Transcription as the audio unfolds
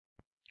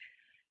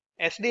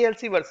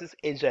SDLC versus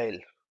Agile.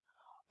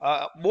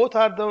 Both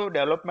are the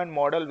development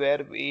model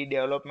where we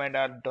development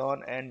are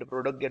done and the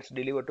product gets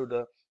delivered to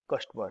the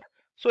customer.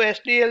 So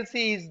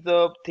SDLC is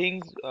the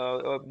things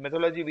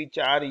methodology which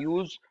are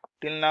used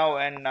till now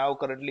and now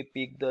currently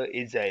peak the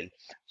Agile.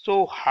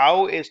 So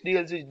how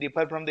SDLC is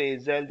different from the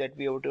Agile, that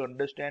we have to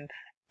understand,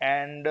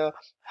 and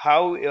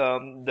how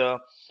the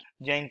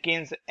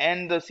Jenkins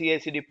and the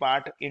CI/CD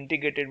part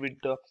integrated with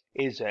the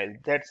Agile.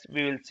 That's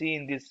we will see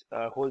in this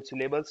whole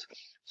syllabus.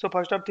 So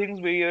first of things,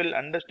 we will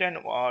understand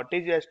what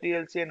is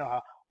SDLC and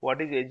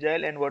what is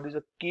Agile and what is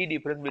the key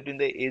difference between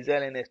the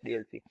Agile and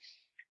SDLC.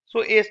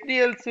 So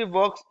SDLC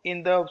works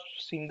in the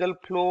single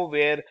flow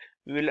where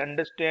we will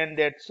understand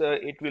that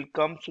it will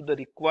come to the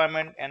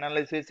requirement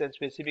analysis and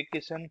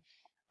specification.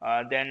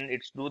 Then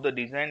it's do the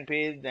design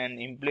phase, then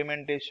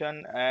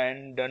implementation,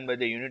 and done by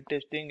the unit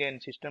testing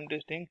and system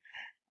testing,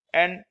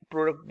 and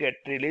product get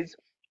released,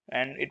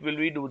 and it will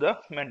be do the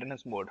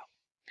maintenance mode.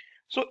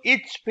 So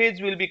each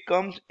phase will be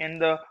comes in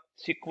the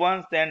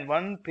sequence, then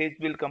one phase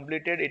will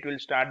completed, it will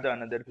start the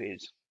another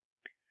phase.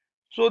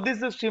 So this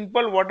is a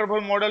simple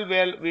waterfall model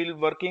where we'll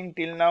working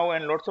till now,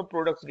 and lots of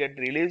products get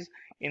released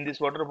in this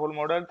waterfall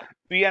model.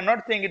 We are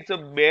not saying it's a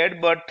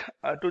bad, but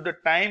to the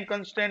time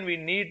constraint, we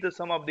need the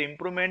some of the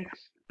improvement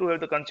to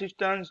have the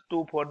consistency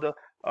to for the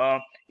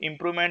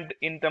improvement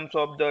in terms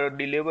of the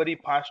delivery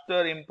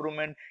faster,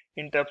 improvement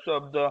in terms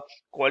of the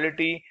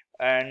quality,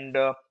 and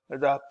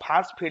the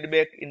fast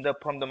feedback in the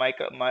from the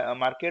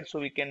market, so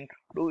we can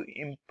do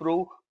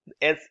improve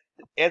as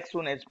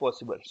soon as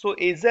possible. So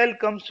Agile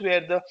comes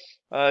where the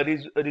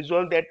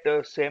resolve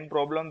that same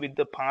problem with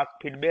the fast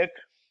feedback.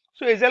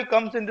 So Agile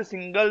comes in the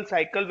single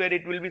cycle where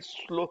it will be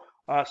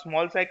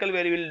small cycle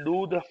where you will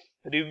do the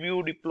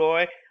review,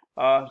 deploy.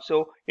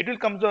 So it will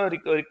come to a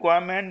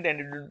requirement, then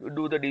it will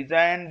do the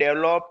design,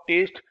 develop,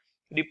 test,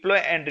 deploy,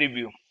 and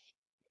review.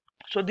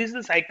 So this is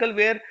the cycle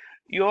where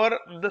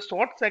the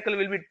short cycle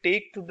will be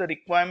take to the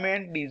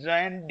requirement,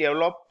 design,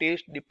 develop,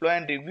 test, deploy,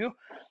 and review.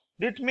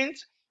 This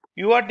means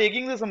you are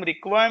taking some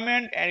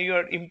requirement and you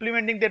are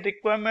implementing that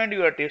requirement,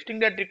 you are testing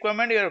that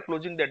requirement, you are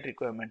closing that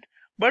requirement,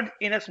 but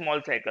in a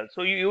small cycle.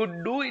 So you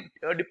do it,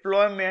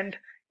 deployment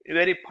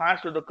very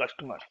fast to the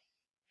customer.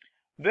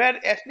 Where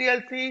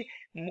SDLC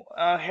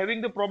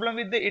having the problem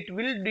with it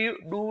will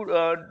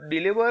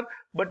deliver,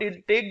 but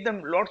it take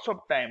them lots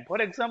of time.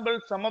 For example,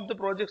 some of the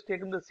projects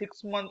taken the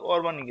 6 months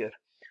or 1 year,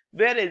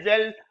 where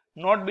Agile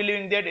not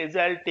believing that,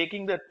 Agile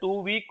taking the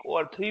 2 week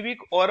or 3 week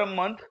or a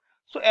month.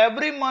 So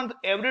every month,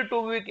 every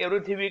 2 week,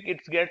 every 3 week, it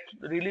gets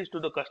released to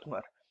the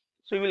customer.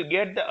 So you will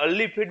get the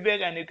early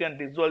feedback and you can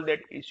resolve that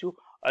issue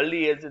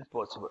early as is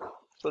possible.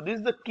 So this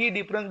is the key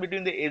difference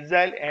between the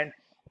Agile and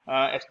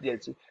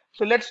SDLC.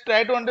 So let's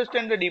try to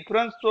understand the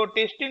difference. So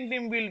testing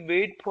team will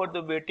wait for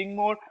the waiting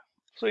mode.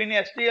 So in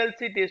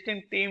SDLC,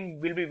 testing team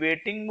will be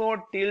waiting mode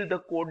till the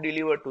code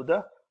delivered to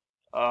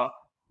the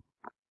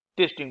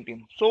testing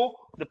team. So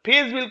the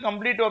phase will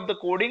complete of the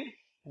coding,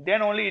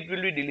 then only it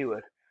will be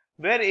delivered.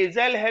 Where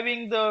Agile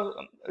having the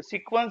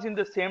sequence in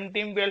the same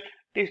team, well,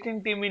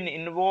 testing team is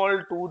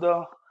involved to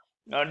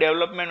the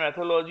development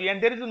methodology,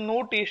 and there is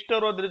no tester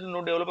or there is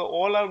no developer,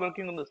 all are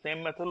working on the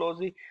same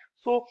methodology.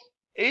 So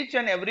each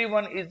and every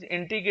one is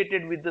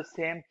integrated with the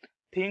same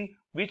thing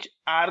which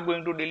are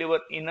going to deliver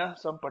in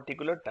some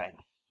particular time.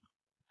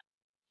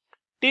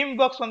 Team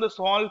works on the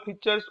small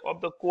features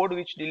of the code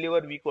which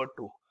deliver week or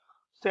two.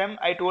 Same,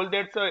 I told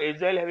that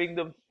Agile having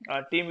the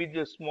team which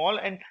is small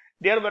and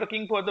they are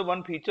working for the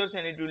one features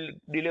and it will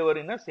deliver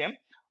in the same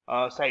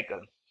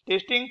cycle.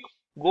 Testing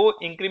go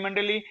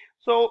incrementally,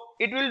 so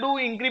it will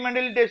do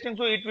incrementally testing.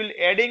 So it will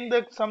adding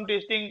the some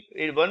testing,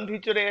 one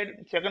feature add,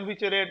 second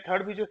feature add,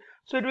 third feature.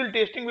 So it will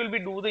testing will be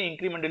do the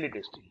incrementally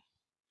testing.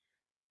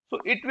 So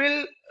it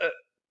will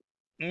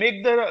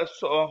make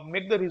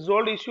the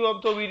resolved issue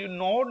of the, we do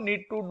not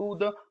need to do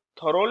the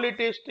thoroughly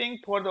testing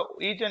for the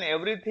each and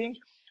everything.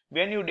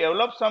 When you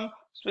develop some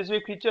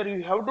specific feature,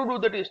 you have to do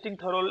the testing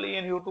thoroughly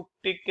and you have to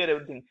take care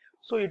of everything.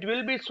 So it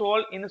will be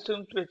solved in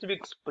some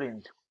specific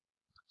sprint.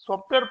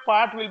 Software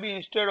part will be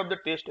instead of the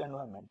test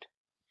environment.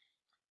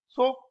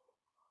 So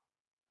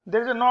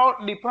there is no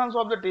difference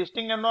of the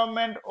testing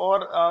environment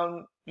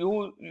or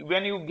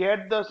when you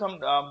get the some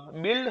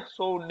build.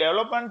 So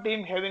development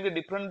team having a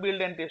different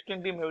build and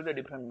testing team having a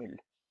different build.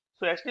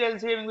 So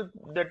SDLC having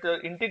that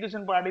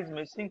integration part is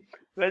missing,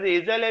 where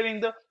the Agile having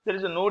there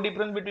is no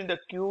difference between the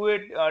QA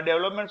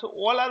development. So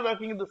all are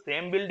working in the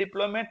same build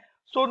deployment.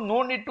 So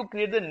no need to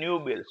create the new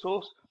build.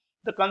 So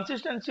the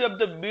consistency of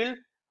the build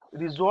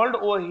resolved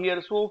over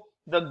here. So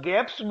the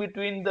gaps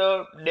between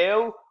the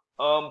dev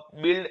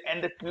build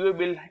and the QA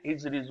build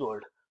is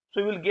resolved. So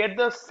you will get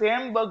the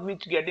same bug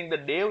which getting the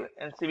dev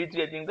and which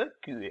getting the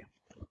QA.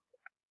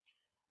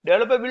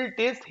 Developer will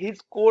test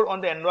his code on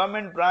the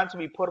environment branch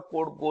before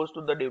code goes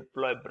to the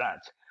deploy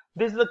branch.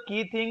 This is the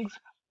key things.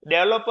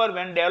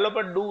 When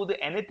developer do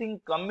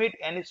anything, commit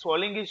any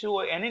solving issue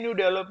or any new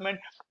development,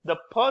 the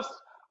first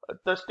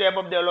step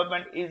of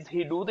development is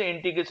he do the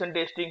integration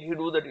testing, he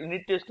do the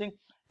unit testing,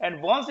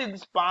 and once it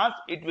is passed,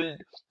 it will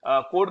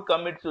code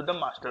commit to the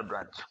master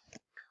branch.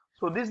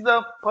 So this is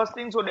the first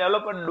thing. So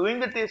developer doing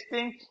the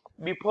testing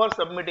before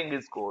submitting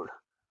his code.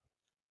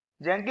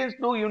 Jenkins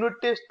do unit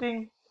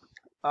testing,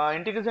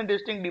 integration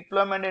testing,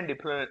 deployment, and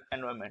deploy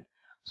environment.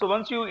 So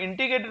once you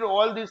integrated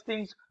all these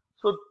things,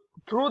 so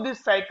through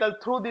this cycle,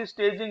 through this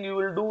staging, you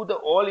will do the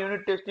all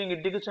unit testing,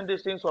 integration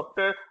testing,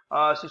 software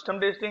system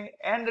testing,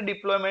 and the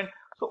deployment.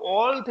 So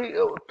all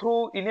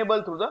through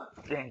enable through the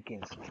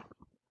Jenkins.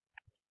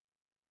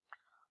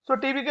 So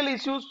typical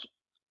issues.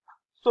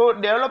 So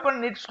developer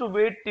needs to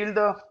wait till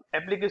the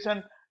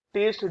application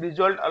test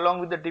result along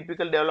with the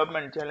typical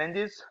development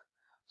challenges.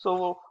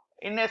 So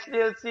in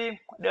SDLC,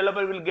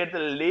 developer will get the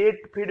late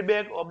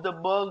feedback of the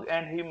bug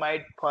and he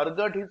might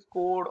forget his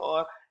code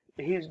or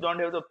he don't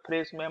have the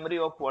fresh memory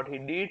of what he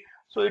did.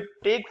 So it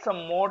takes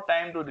some more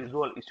time to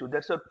resolve issue.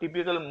 That's a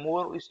typical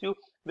more issue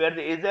where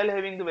the Agile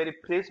having the very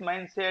fresh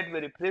mindset,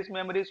 very fresh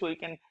memory, so he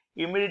can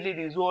immediately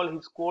resolve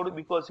his code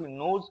because he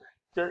knows,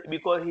 just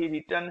because he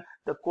written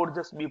the code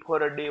just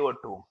before a day or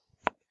two.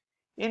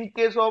 In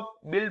case of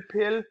build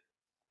fail,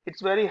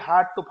 it's very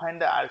hard to find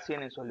the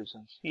RCNA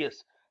solutions.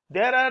 Yes,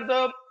 there are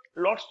the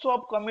lots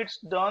of commits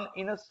done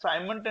in a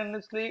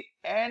simultaneously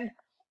and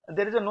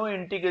there is a no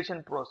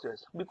integration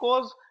process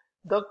because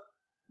the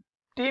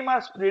team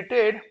are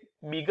splitted,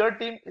 bigger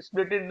team is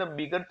split in the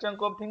bigger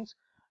chunk of things,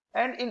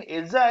 and in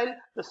Agile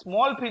the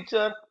small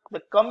feature, the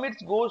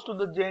commits goes to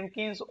the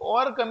Jenkins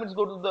or commits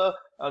go to the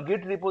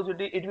Git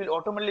repository, it will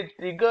automatically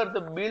trigger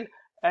the build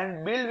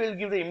and build will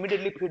give the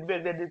immediately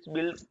feedback that this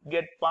build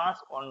get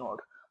passed or not.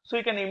 So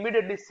you can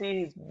immediately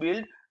see his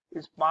build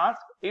is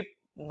passed. If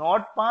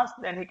not passed,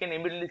 then he can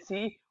immediately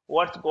see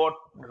what's got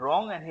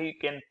wrong and he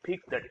can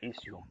fix that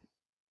issue.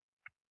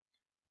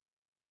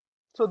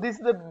 So this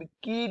is the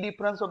key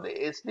difference of the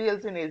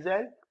SDLC and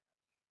Agile,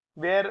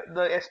 where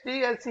the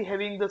SDLC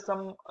having the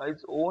some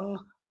its own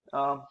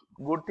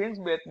good things,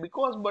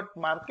 but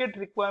market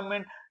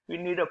requirement we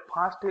need a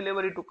fast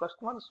delivery to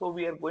customers, so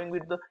we are going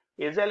with the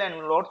Agile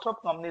and lots of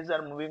companies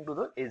are moving to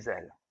the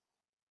Agile.